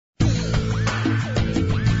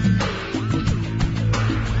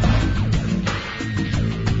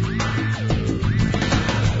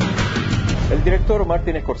director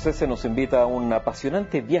Martin Scorsese nos invita a un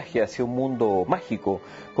apasionante viaje hacia un mundo mágico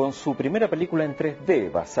con su primera película en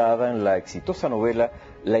 3D basada en la exitosa novela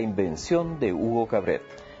La invención de Hugo Cabret.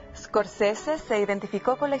 Scorsese se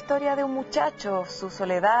identificó con la historia de un muchacho, su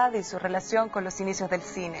soledad y su relación con los inicios del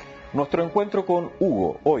cine. Nuestro encuentro con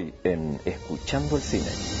Hugo hoy en Escuchando el Cine.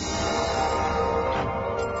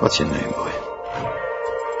 What's your name, boy?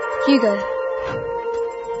 Hugo.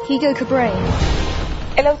 Hugo Cabret.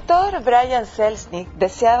 El autor Brian Selznick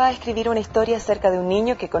deseaba escribir una historia acerca de un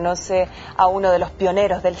niño que conoce a uno de los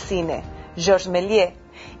pioneros del cine, Georges Méliès,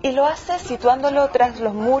 y lo hace situándolo tras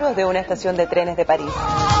los muros de una estación de trenes de París.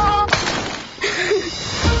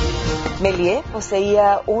 Méliès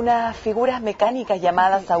poseía unas figuras mecánicas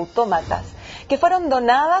llamadas autómatas, que fueron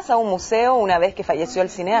donadas a un museo una vez que falleció el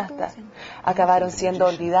cineasta. Acabaron siendo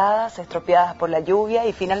olvidadas, estropeadas por la lluvia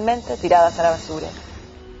y finalmente tiradas a la basura.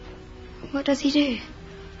 What does he do?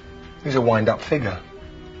 He's a wind-up figure,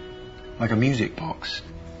 like a music box.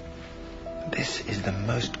 This is the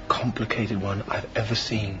most complicated one I've ever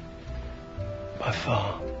seen, by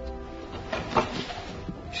far.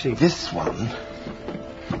 See, this one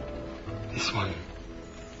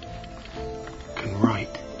can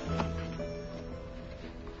write.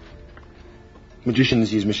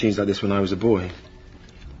 Magicians used machines like this when I was a boy.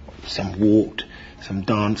 Some walked, some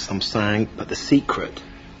danced, some sang, but the secret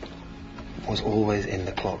was always in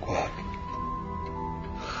the clockwork.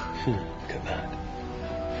 Look at that.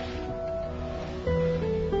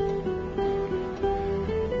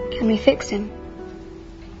 Can we fix him?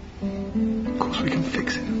 Of course we can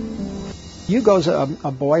fix him. Hugo's a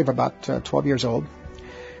boy of about 12 years old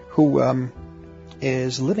who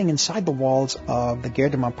is living inside the walls of the Gare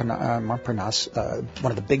de Montparnasse,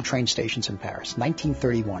 one of the big train stations in Paris,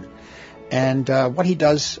 1931. And what he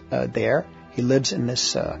does there, he lives in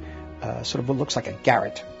this sort of what looks like a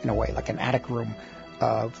garret in a way, like an attic room,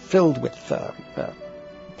 filled with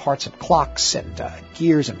parts of clocks and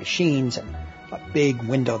gears and machines and a big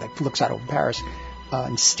window that looks out over Paris,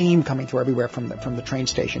 and steam coming through everywhere from the train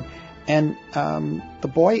station. And the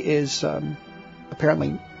boy is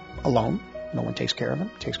apparently alone. No one takes care of him.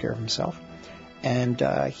 Takes care of himself. And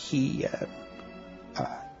he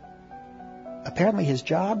apparently his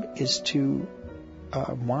job is to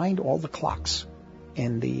wind all the clocks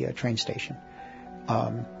in the train station.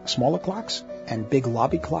 Smaller clocks and big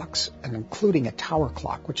lobby clocks, and including a tower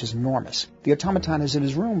clock, which is enormous. The automaton is in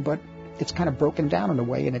his room, but it's kind of broken down in a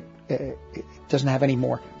way, and it doesn't have any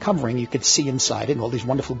more covering. You could see inside it and all these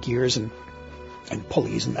wonderful gears and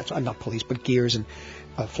pulleys, and that's not pulleys, but gears and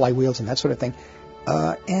flywheels and that sort of thing.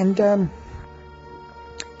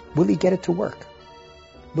 Will he get it to work?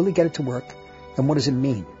 Will he get it to work? And what does it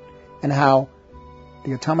mean? And how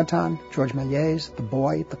the automaton, Georges Méliès, the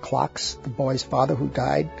boy, the clocks, the boy's father who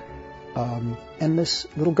died, and this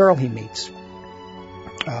little girl he meets,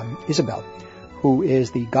 Isabelle, who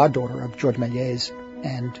is the goddaughter of Georges Méliès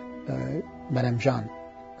and Madame Jeanne,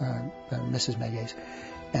 Mrs. Méliès,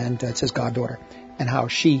 and it's his goddaughter, and how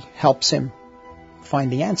she helps him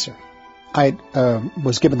find the answer. I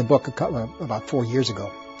was given the book about 4 years ago,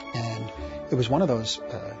 and it was one of those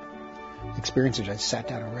experiences. I sat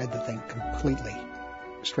down and read the thing completely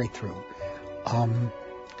straight through.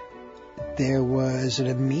 There was an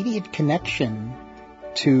immediate connection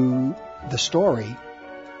to the story,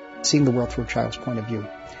 seeing the world through a child's point of view,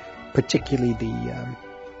 particularly the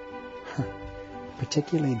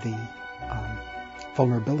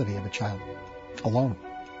vulnerability of a child alone.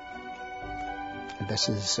 And this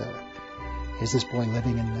is this boy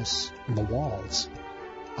living in the walls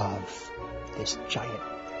of this giant,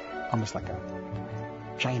 almost like a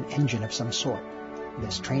giant engine of some sort,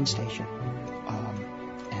 this train station,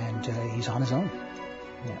 and he's on his own.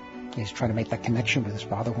 Yeah. He's trying to make that connection with his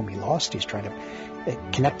father whom he lost. He's trying to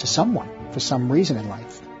connect to someone for some reason in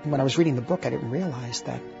life. When I was reading the book, I didn't realize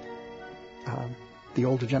that the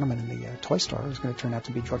older gentleman in the toy store was going to turn out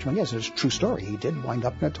to be Georges Méliès. It's a true story. He did wind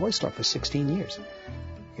up in a toy store for 16 years.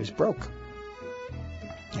 He was broke.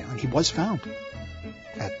 And he was found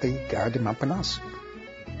at the Gare de Montparnasse,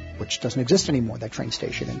 which doesn't exist anymore, that train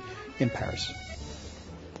station in Paris.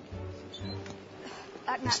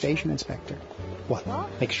 The station inspector. What?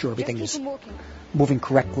 Make sure everything is moving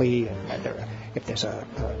correctly, and if there's a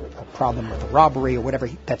problem with a robbery or whatever,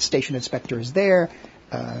 that station inspector is there,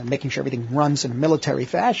 making sure everything runs in a military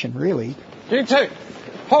fashion, really. You two,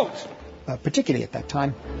 halt! Particularly at that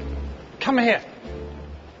time. Come here.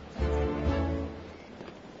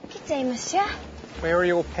 Good day, monsieur. Where are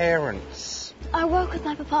your parents? I work with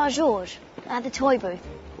my papa Georges at the toy booth.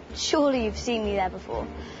 Surely you've seen me there before.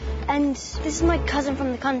 And this is my cousin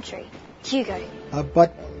from the country, Hugo.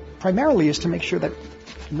 But primarily is to make sure that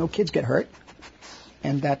no kids get hurt,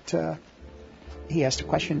 and that he has to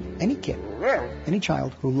question any kid, any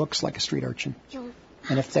child who looks like a street urchin.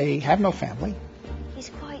 And if they have no family, He's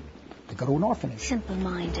quite they go to an orphanage.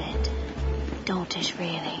 simple-minded. Doltish,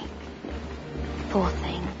 really. Poor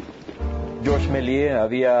thing. Georges Méliès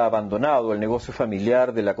había abandonado el negocio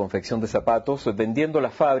familiar de la confección de zapatos, vendiendo la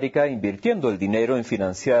fábrica, invirtiendo el dinero en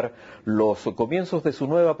financiar los comienzos de su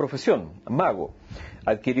nueva profesión, mago.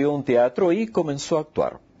 Adquirió un teatro y comenzó a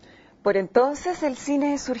actuar. Por entonces el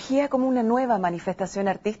cine surgía como una nueva manifestación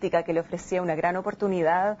artística que le ofrecía una gran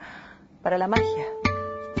oportunidad para la magia.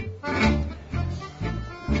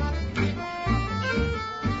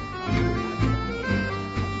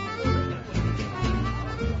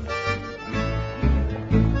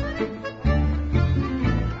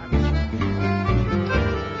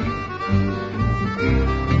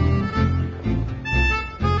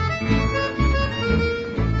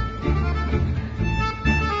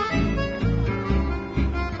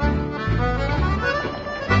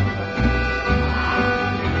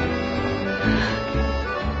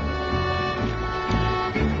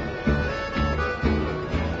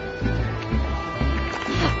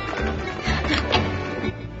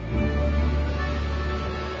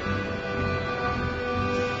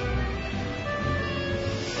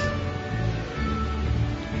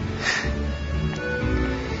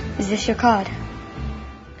 Is this your card?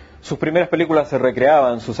 Sus primeras películas se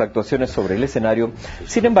recreaban sus actuaciones sobre el escenario,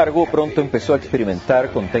 sin embargo, pronto empezó a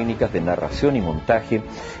experimentar con técnicas de narración y montaje,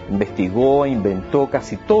 investigó e inventó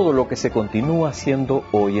casi todo lo que se continúa haciendo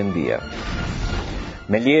hoy en día.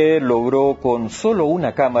 Méliès logró con solo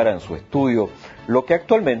una cámara en su estudio lo que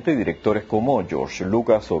actualmente directores como George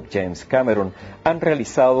Lucas o James Cameron han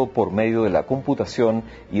realizado por medio de la computación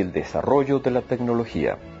y el desarrollo de la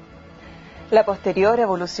tecnología. La posterior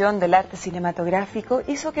evolución del arte cinematográfico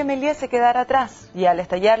hizo que Méliès se quedara atrás y al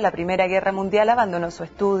estallar la Primera Guerra Mundial abandonó su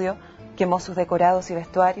estudio, quemó sus decorados y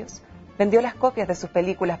vestuarios, vendió las copias de sus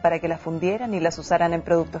películas para que las fundieran y las usaran en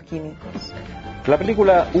productos químicos. La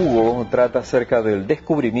película Hugo trata acerca del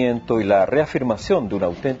descubrimiento y la reafirmación de un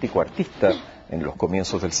auténtico artista en los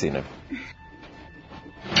comienzos del cine.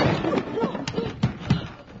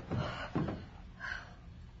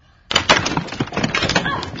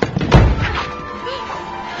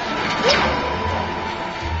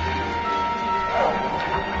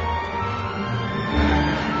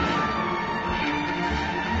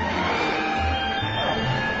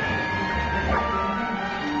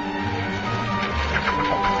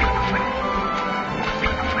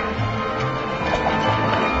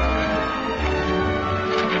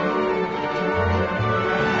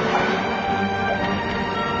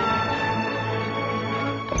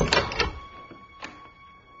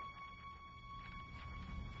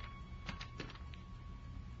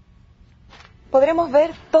 Podremos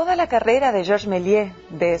ver toda la carrera de Georges Méliès,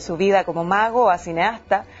 de su vida como mago a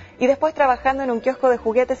cineasta, y después trabajando en un kiosco de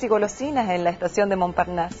juguetes y golosinas en la estación de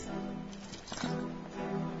Montparnasse.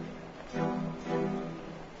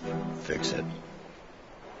 Fix it.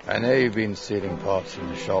 I know you've been stealing parts from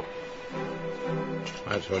the shop.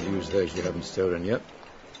 Might as well use those you haven't stolen yet.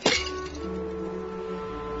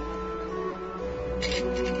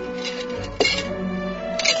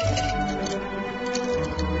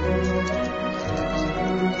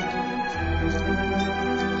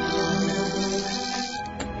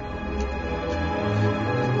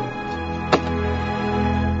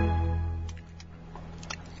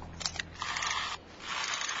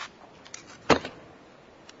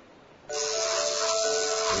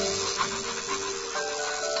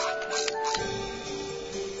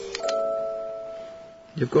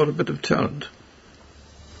 You've got a bit of talent.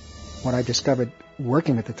 What I discovered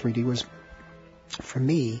working with the 3D was, for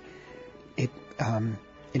me, it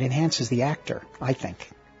enhances the actor, I think,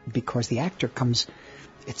 because the actor comes,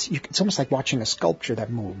 it's almost like watching a sculpture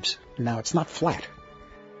that moves. Now, it's not flat.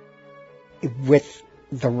 With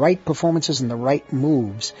the right performances and the right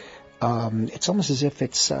moves, it's almost as if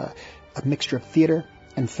it's a mixture of theater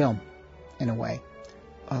and film, in a way.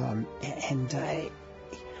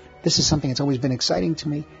 This is something that's always been exciting to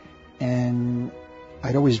me, and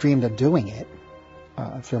I'd always dreamed of doing it,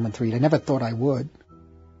 film in 3D. I never thought I would.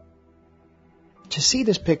 To see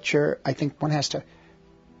this picture, I think one has to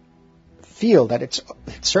feel that it's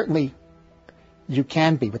certainly, you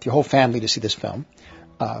can be with your whole family to see this film,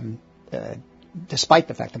 despite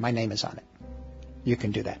the fact that my name is on it. You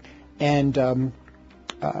can do that. And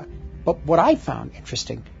but what I found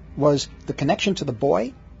interesting was the connection to the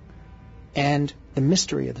boy and the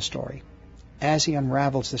mystery of the story as he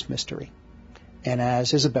unravels this mystery and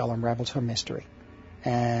as Isabel unravels her mystery.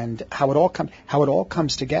 and how it all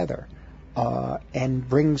comes together,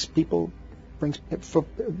 and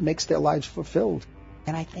makes their lives fulfilled.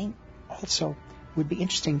 And I think also it would be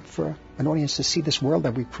interesting for an audience to see this world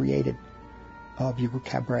that we created of Hugo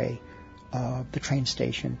Cabret, of the train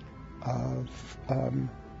station, of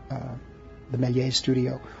the Méliès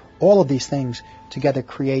studio. All of these things together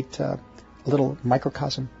create a little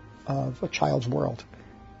microcosm of a child's world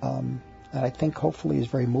that I think hopefully is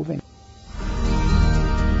very moving.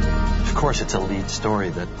 Of course, it's a lead story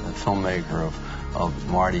that a filmmaker of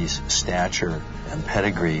Marty's stature and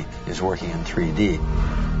pedigree is working in 3D.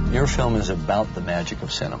 Your film is about the magic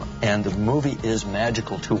of cinema, and the movie is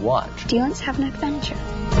magical to watch. Do you want to have an adventure?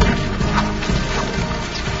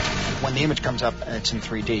 When the image comes up and it's in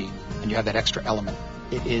 3D, and you have that extra element,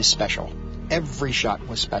 it is special. Every shot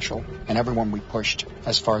was special, and everyone we pushed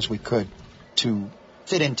as far as we could to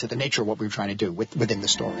fit into the nature of what we were trying to do within the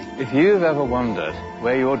story. If you've ever wondered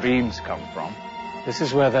where your dreams come from, this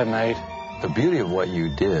is where they're made. The beauty of what you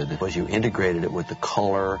did was you integrated it with the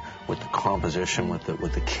color, with the composition, with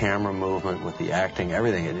the camera movement, with the acting,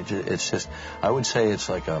 everything. It's just, I would say it's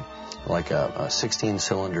like a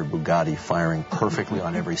 16-cylinder Bugatti firing perfectly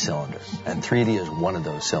on every cylinder. And 3D is one of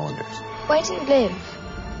those cylinders. Where do you live?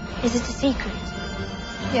 Is it a secret?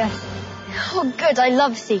 Yes. Oh, good. I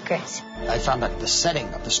love secrets. I found that the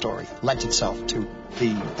setting of the story lent itself to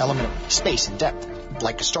the element of space and depth,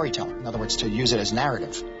 like a storytelling. In other words, to use it as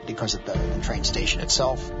narrative because of the train station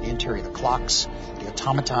itself, the interior, the clocks, the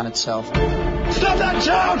automaton itself. Stop that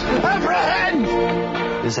child!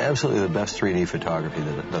 Apprehend! It's absolutely the best 3D photography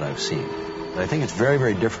that I've seen. I think it's very,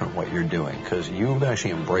 very different what you're doing because you've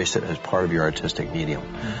actually embraced it as part of your artistic medium.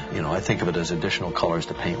 Mm-hmm. You know, I think of it as additional colors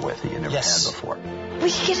to paint with that you never had before.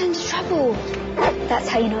 We could get into trouble. That's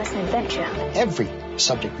how you know it's an adventure. Every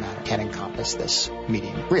subject matter can encompass this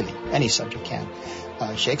medium. Really, any subject can.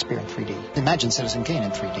 Shakespeare in 3D. Imagine Citizen Kane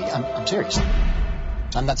in 3D. I'm serious.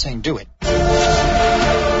 I'm not saying do it.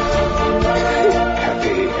 Happy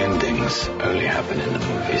endings only happen in the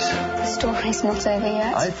movies. The story's not over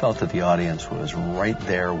yet. I felt that the audience was right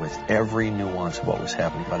there with every nuance of what was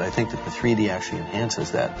happening, but I think that the 3D actually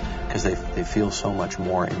enhances that because they feel so much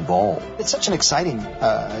more involved. It's such an exciting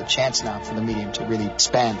chance now for the medium to really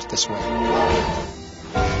expand this way.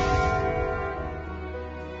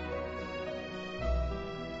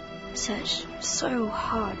 Searched so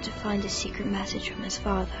hard to find a secret message from his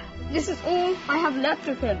father. This is all I have left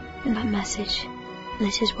of him. And that message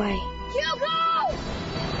lit his way. Hugo!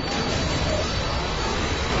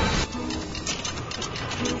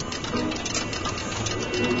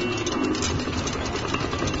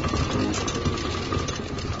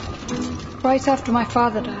 Right after my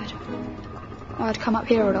father died, I'd come up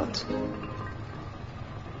here a lot.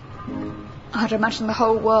 I'd imagine the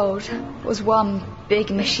whole world was one big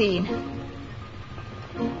machine.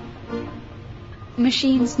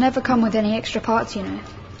 Machines never come with any extra parts, you know.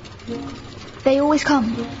 They always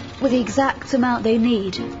come with the exact amount they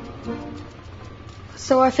need.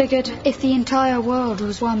 So I figured if the entire world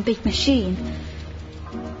was one big machine,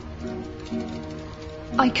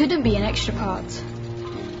 I couldn't be an extra part.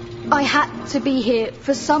 I had to be here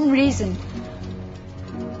for some reason.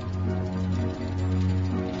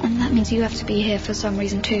 And that means you have to be here for some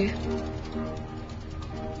reason too.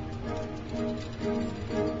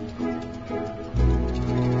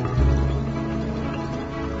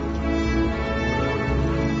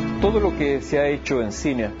 Todo lo que se ha hecho en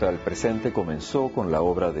cine hasta el presente comenzó con la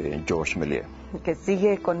obra de Georges Méliès. Que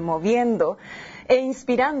sigue conmoviendo e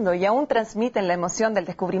inspirando y aún transmiten la emoción del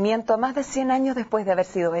descubrimiento a más de 100 años después de haber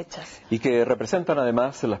sido hechas. Y que representan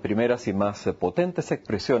además las primeras y más potentes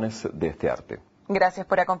expresiones de este arte. Gracias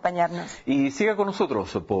por acompañarnos. Y siga con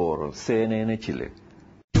nosotros por CNN Chile.